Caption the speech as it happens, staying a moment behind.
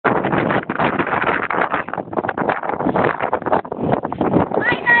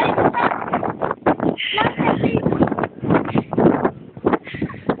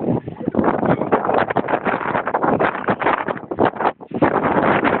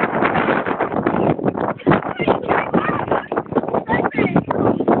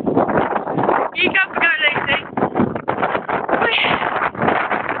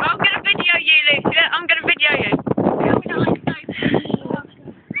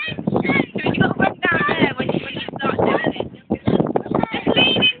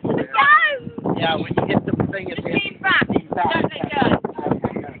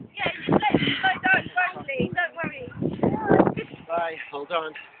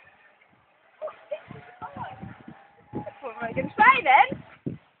What am I going to say then?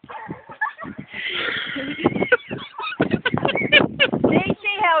 DC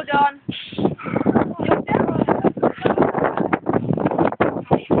held on.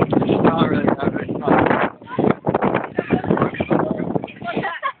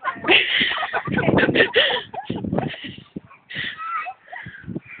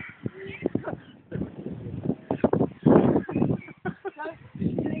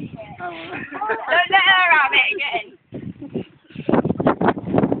 Don't let her have it again.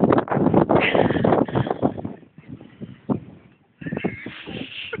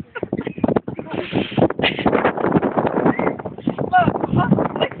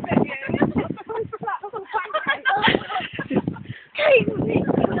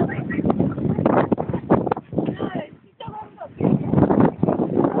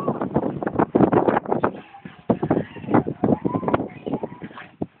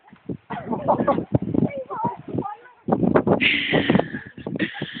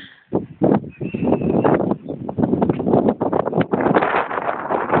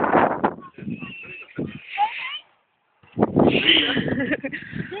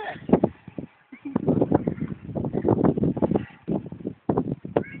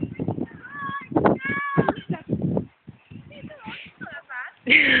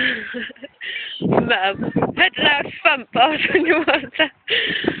 Mum, had a loud thump pass on your water.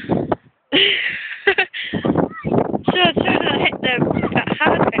 Sure, not hit them that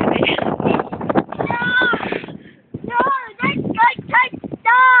hard, really. No, that's like to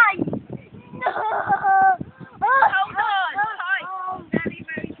die. No. Hold on, tight. Very,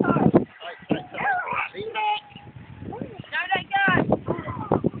 very tight. No, let go.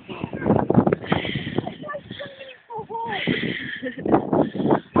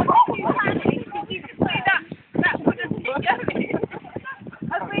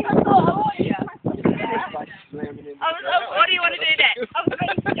 What do you want to do next? I was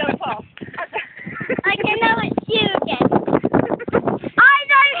ready to jump off. I can know it's you again. I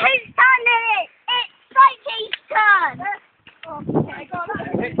know whose turn it is. It's Sophie's turn. Okay, go on.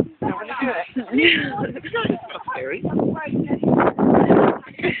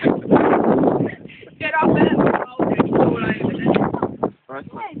 Get off it.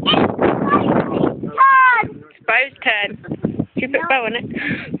 It's Bo's turn. Should you put Bo on it?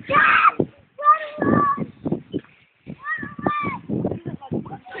 Yes!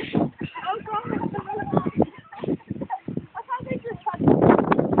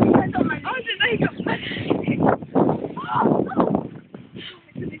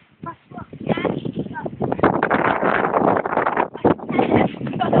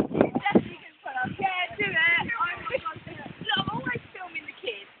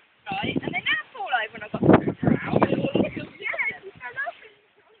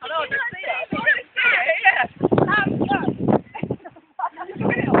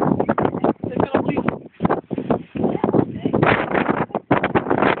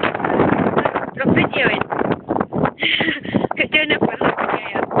 Doing it for a look,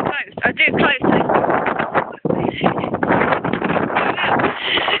 yeah. Close. I'll do it closely.